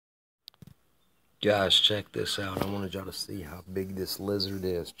Guys, check this out. I wanted y'all to see how big this lizard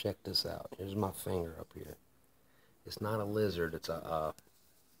is. Check this out. Here's my finger up here. It's not a lizard. It's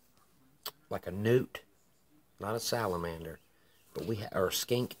like a newt, not a salamander, but or a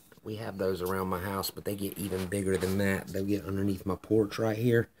skink. We have those around my house, but they get even bigger than that. They get underneath my porch right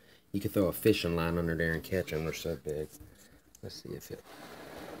here. You could throw a fishing line under there and catch them. They're so big. Let's see if it.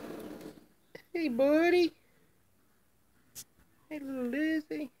 Hey, buddy. Hey, little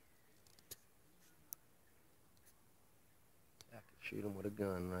Lizzie. I could shoot him with a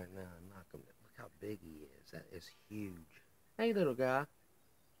gun right now and knock him. Look how big he is. That is huge. Hey, little guy.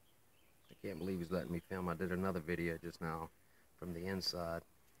 I can't believe he's letting me film. I did another video just now from the inside.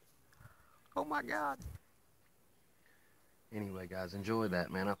 Oh my God. Anyway, guys, enjoy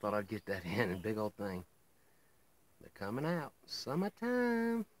that, man. I thought I'd get that in. Big old thing. They're coming out.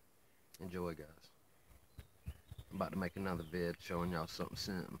 Summertime. Enjoy, guys. I'm about to make another vid showing y'all something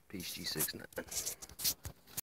simple. Peace G69.